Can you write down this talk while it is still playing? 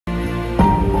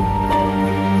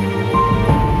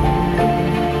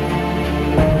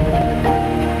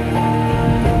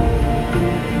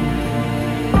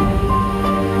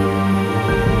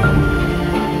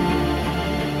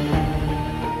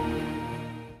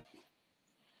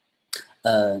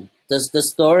The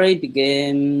story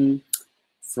began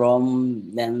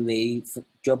from when we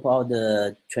dropped out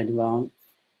the 21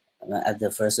 at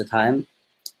the first time.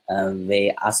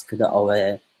 We asked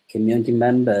our community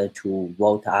member to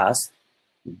vote us,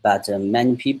 but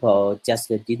many people just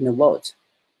didn't vote.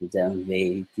 Then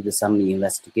we did some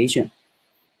investigation,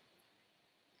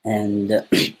 and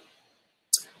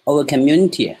our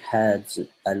community had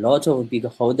a lot of big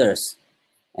holders,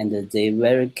 and they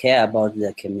very care about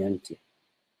the community.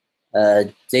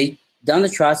 They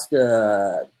don't trust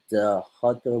the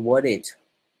hot wallet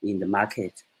in the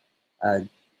market.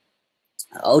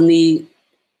 Only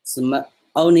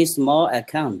small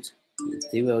account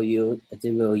they will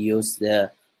use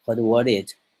the hot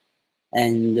wallet,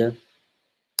 and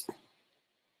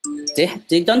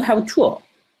they don't have a tool.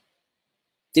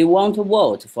 They want to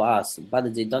vote for us,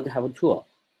 but they don't have a tool.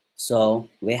 So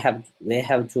we have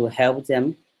to help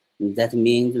them. That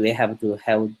means we have to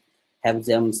help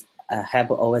them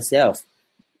help ourselves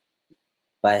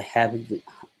by help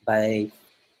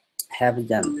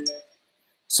them.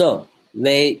 So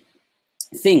we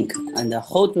think and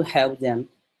how to help them,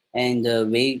 and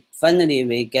we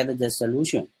finally get the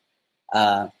solution.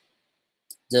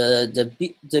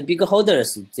 The big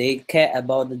holders, they care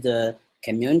about the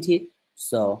community.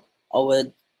 So our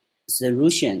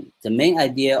solution, the main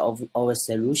idea of our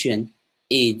solution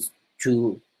is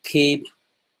to keep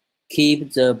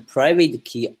the private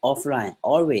key offline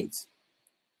always.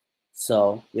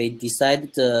 So we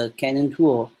decided the Cannon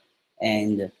tool,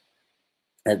 and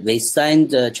we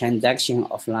signed the transaction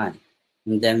offline,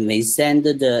 and then we send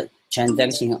the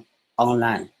transaction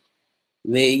online.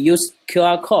 We use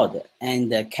QR code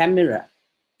and the camera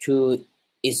to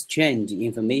exchange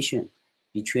information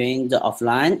between the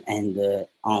offline and the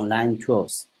online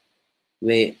tools.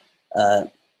 We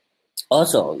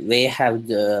also have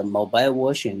the mobile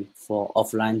version for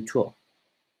offline tool.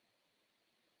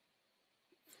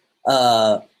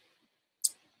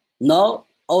 Now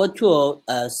our tool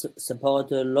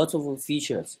support a lot of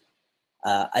features.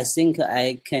 I think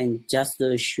I can just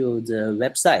show the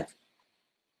website.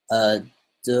 The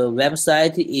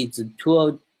website is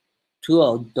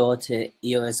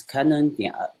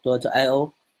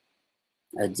tool.eoscannon.io.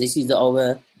 This is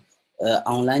our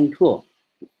online tool.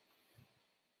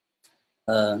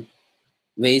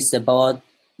 We support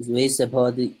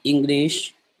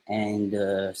English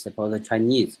and support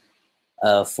Chinese.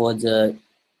 For the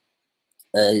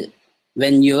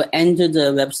when you enter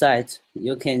the website,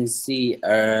 you can see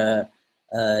a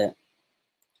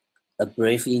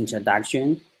brief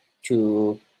introduction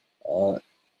to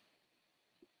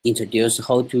introduce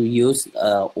how to use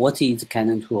what is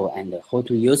Cannon tool and how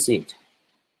to use it.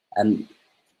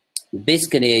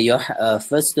 Basically, you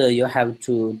first you have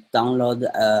to download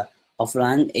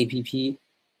offline app.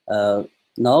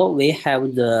 Now we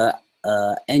have the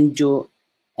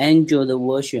Android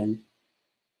version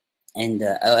and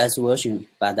the iOS version,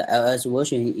 but the iOS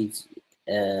version is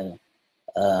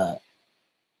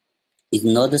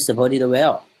not supported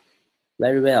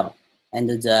very well, and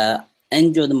the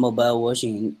Android mobile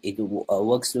version, it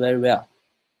works very well.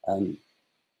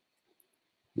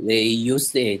 We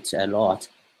use it a lot.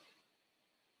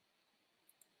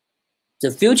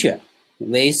 The future,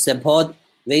 we support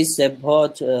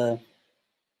to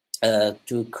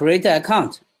create an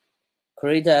account.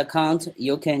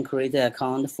 You can create an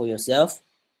account for yourself,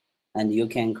 and you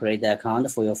can create an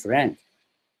account for your friend,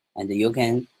 and you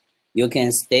can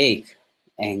stake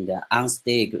and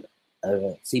unstake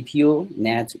CPU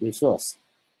net resource,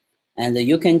 and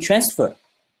you can transfer.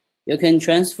 You can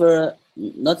transfer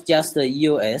not just the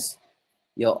EOS.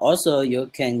 You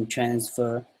can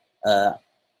transfer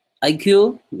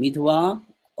IQ, Meet1,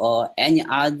 or any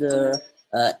other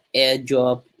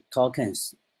airdrop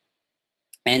tokens.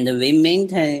 And we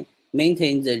maintain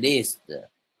the list.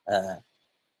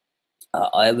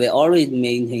 We always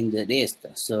maintain the list,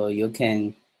 so you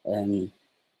can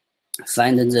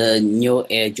find the new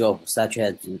airdrop such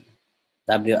as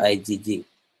WIGG.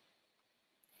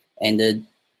 And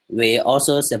we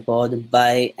also support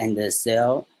buy and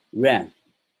sell RAM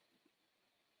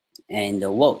and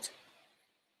vote.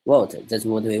 That's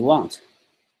what we want.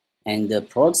 And the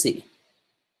proxy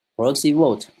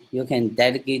vote. You can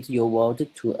delegate your vote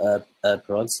to a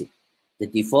proxy. The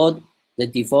default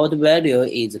value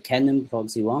is Cannon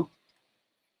proxy 1,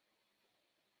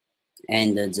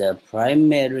 and the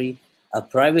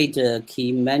private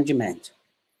key management.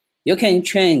 You can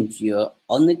change your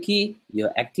own key,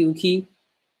 your active key.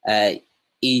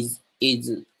 Is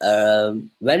a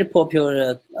very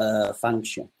popular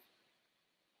function,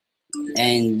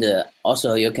 and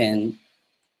also you can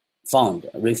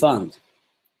refund.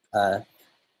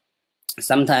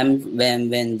 sometimes when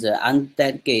the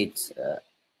undelegate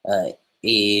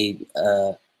is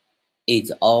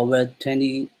over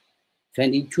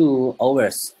 22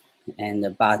 hours,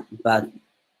 and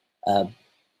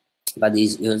but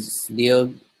you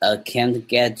still can't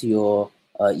get your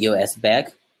EOS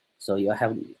back, so you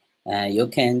have um,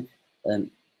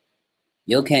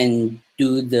 you can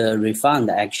do the refund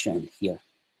action here.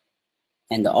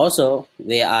 And also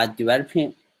we are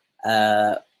developing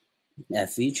a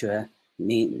feature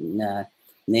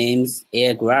names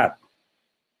air grab,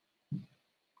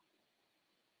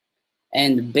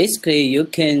 and basically you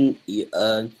can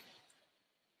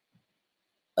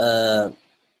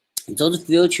those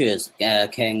features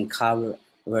can cover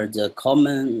the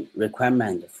common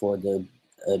requirement for the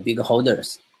big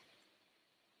holders.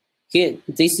 Here,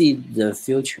 this is the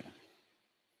future.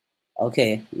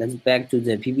 Okay, let's back to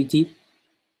the PPT.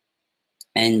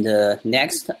 And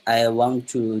next, I want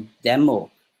to demo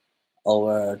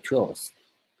our tools.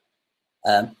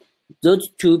 Those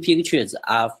two pictures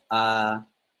are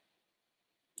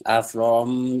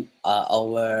from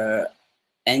our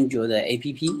Android app,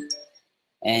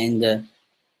 and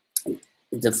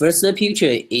the first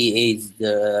picture is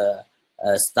the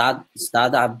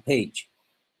startup page,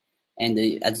 and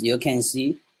as you can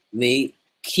see, we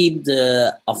keep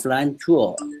the offline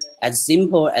tool as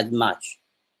simple as much,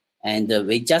 and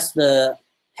we just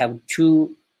have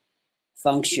two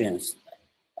functions.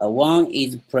 One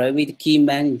is private key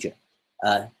manager.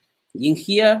 In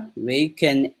here, we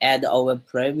can add our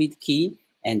private key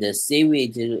and save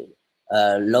it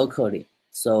locally.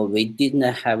 So we don't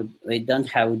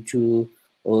have to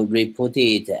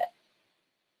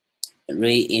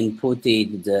re-input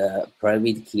the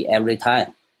private key every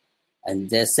time. And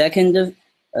the second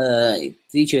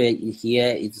feature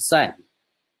here is sign.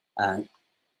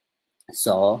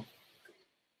 So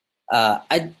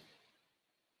I'd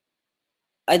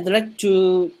like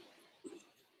to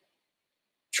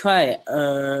try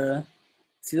a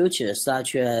feature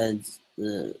such as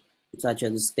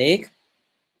stake.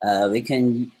 We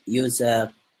can use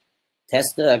a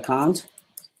tester account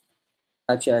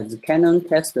such as Cannon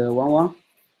tester 11.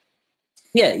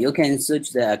 Here you can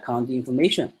search the account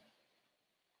information.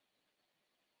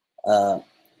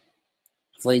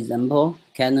 For example,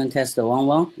 Cannon tester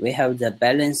 11, we have the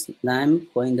balance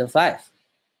 9.5,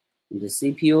 the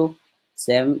CPU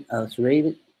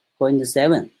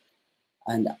 3.7,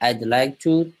 and I'd like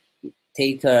to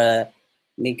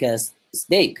make a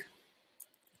stake.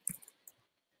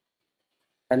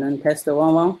 Cannon tester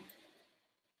 11.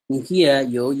 In here,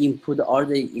 you input all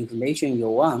the information you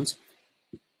want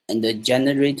and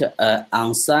generate an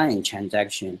unsigned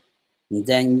transaction. And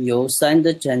then you sign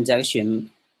the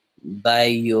transaction by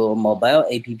your mobile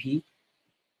app.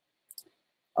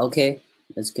 Okay,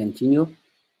 let's continue.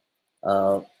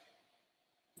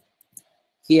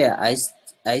 Here, I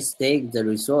stake the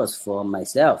resource for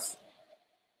myself.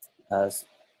 As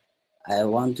I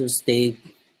want to stake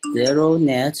 0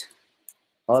 net,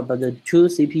 or about the 2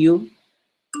 CPU,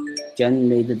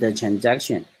 generate the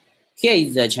transaction. Here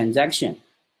is the transaction.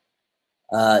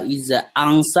 Is the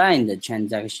unsigned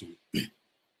transaction.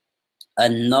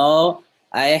 And now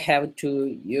I have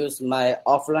to use my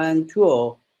offline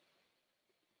tool.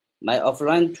 My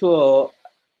offline tool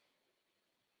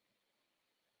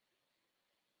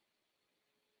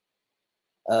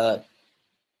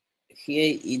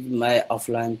here is my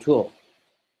offline tool,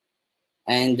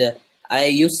 and I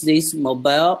use this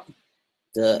mobile,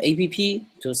 the app,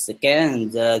 to scan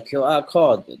the QR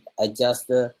code I just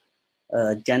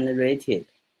generated.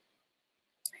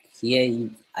 Here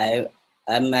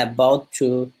I'm about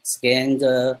to scan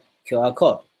the QR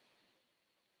code.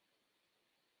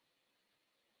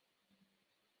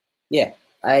 Yeah,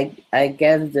 I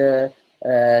get the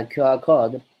QR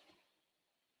code,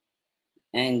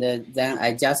 and then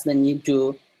I just need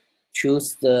to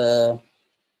choose the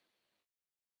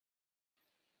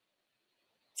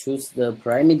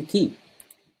private key.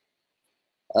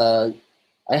 I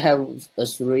have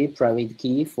 3 private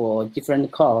key for different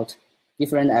account.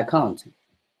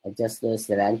 I just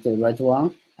select the right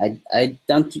one. I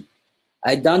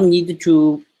don't need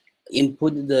to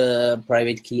input the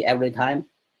private key every time.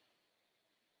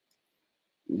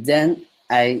 Then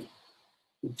I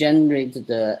generate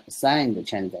the signed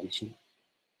transaction.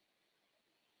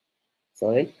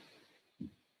 Sorry.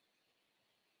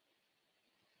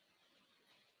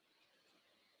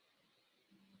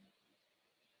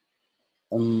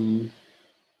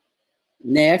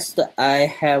 Next, I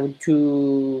have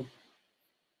to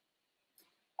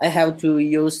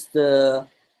use the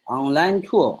online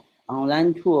tool.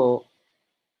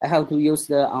 I have to use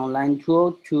the online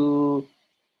tool to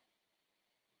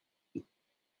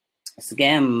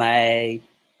scan my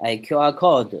QR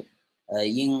code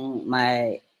in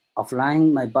my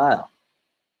offline mobile.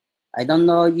 I don't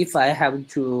know if I have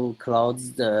to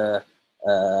close the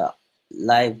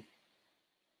live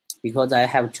because I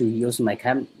have to use my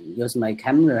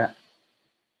camera.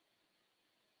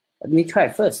 Let me try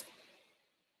first.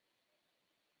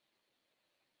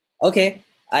 Okay,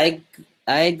 I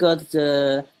got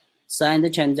the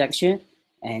signed transaction,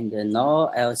 and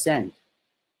now I'll send.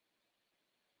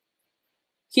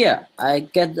 Here,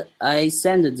 I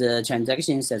send the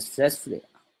transaction successfully.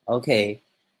 Okay,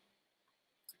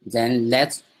 then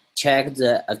let's check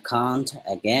the account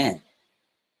again.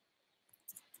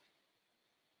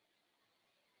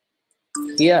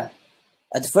 Here,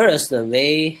 at first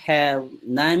we have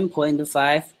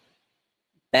 9.5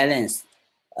 balance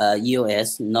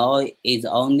EOS. Now it's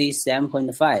only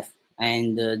 7.5,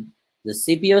 and the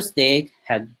CPU stake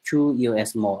had 2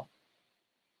 EOS more.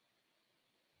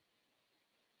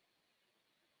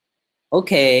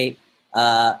 Okay,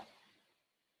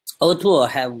 O2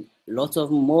 have lots of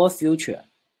more future,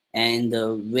 and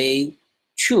we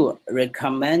should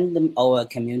recommend our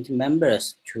community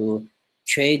members to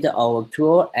trade our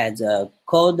tool as a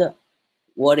cold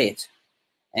wallet,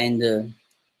 and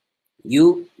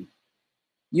you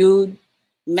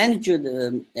manage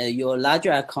your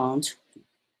larger account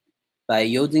by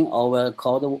using our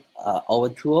code our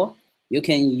tool. You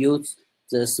can use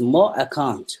the small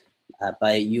account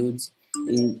by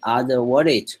using other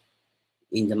wallet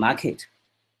in the market.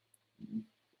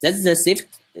 That's the safe.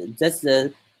 That's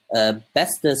the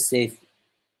best safe.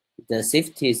 The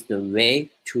safest way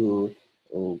to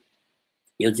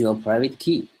use your private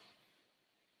key.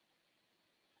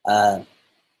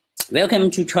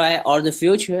 Welcome to try all the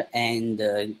future and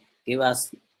give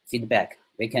us feedback.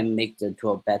 We can make the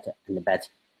tool better and better.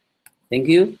 Thank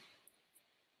you.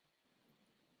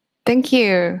 Thank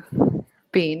you,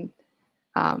 Bean.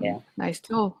 Yeah. Nice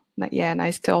tool. Yeah,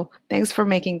 nice tool. Thanks for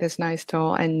making this nice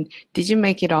tool. And did you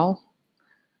make it all?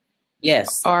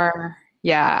 Yes. Or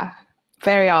yeah,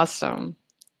 very awesome.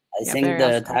 I think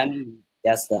the time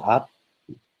just up.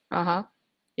 Yeah.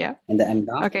 And I'm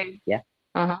done. Okay. Yeah.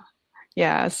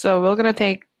 Yeah. So we're gonna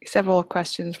take several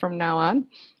questions from now on.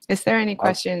 Is there any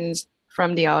questions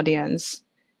from the audience?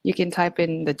 You can type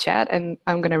in the chat, and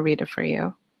I'm gonna read it for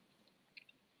you.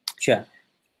 Sure.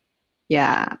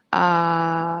 Yeah.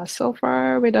 So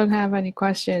far we don't have any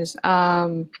questions.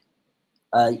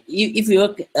 If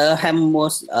you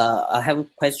have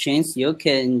questions, you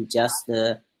can just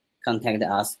contact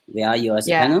us via EOS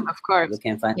Cannon. Of course. You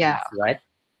can find us, right?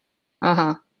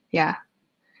 Yeah.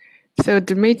 So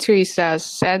Dimitri says,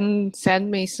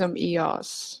 send me some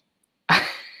EOS.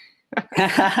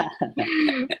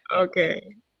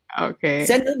 Okay.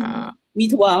 Send me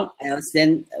to one. I'll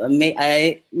send.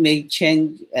 I may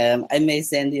change. I may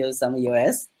send you some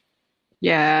EOS.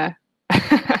 Yeah.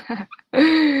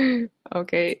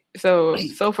 Okay. So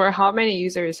far, how many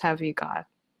users have you got?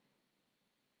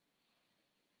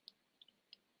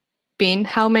 Bean,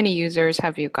 how many users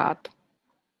have you got?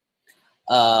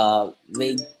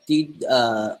 We did.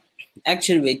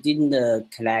 Actually, we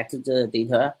didn't collect the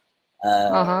data.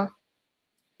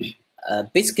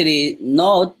 Basically,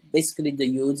 the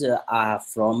users are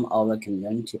from our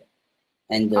community,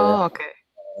 and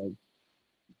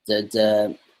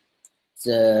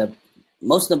the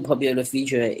most popular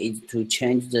feature is to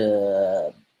change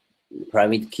the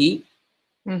private key,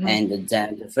 and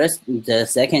then the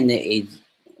second is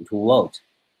to vote.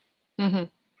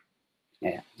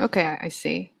 Yeah. Okay, I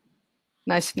see.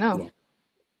 Nice to know.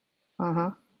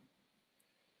 Yeah.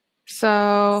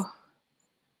 So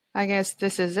I guess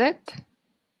this is it.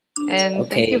 And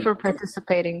thank you for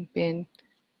participating, Bin.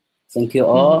 Thank you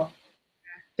all.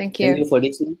 Thank you. Thank you for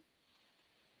listening.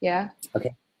 Yeah.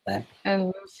 Okay. Bye. And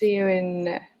we'll see you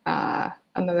in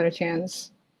another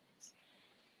chance.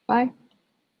 Bye.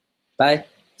 Bye.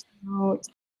 So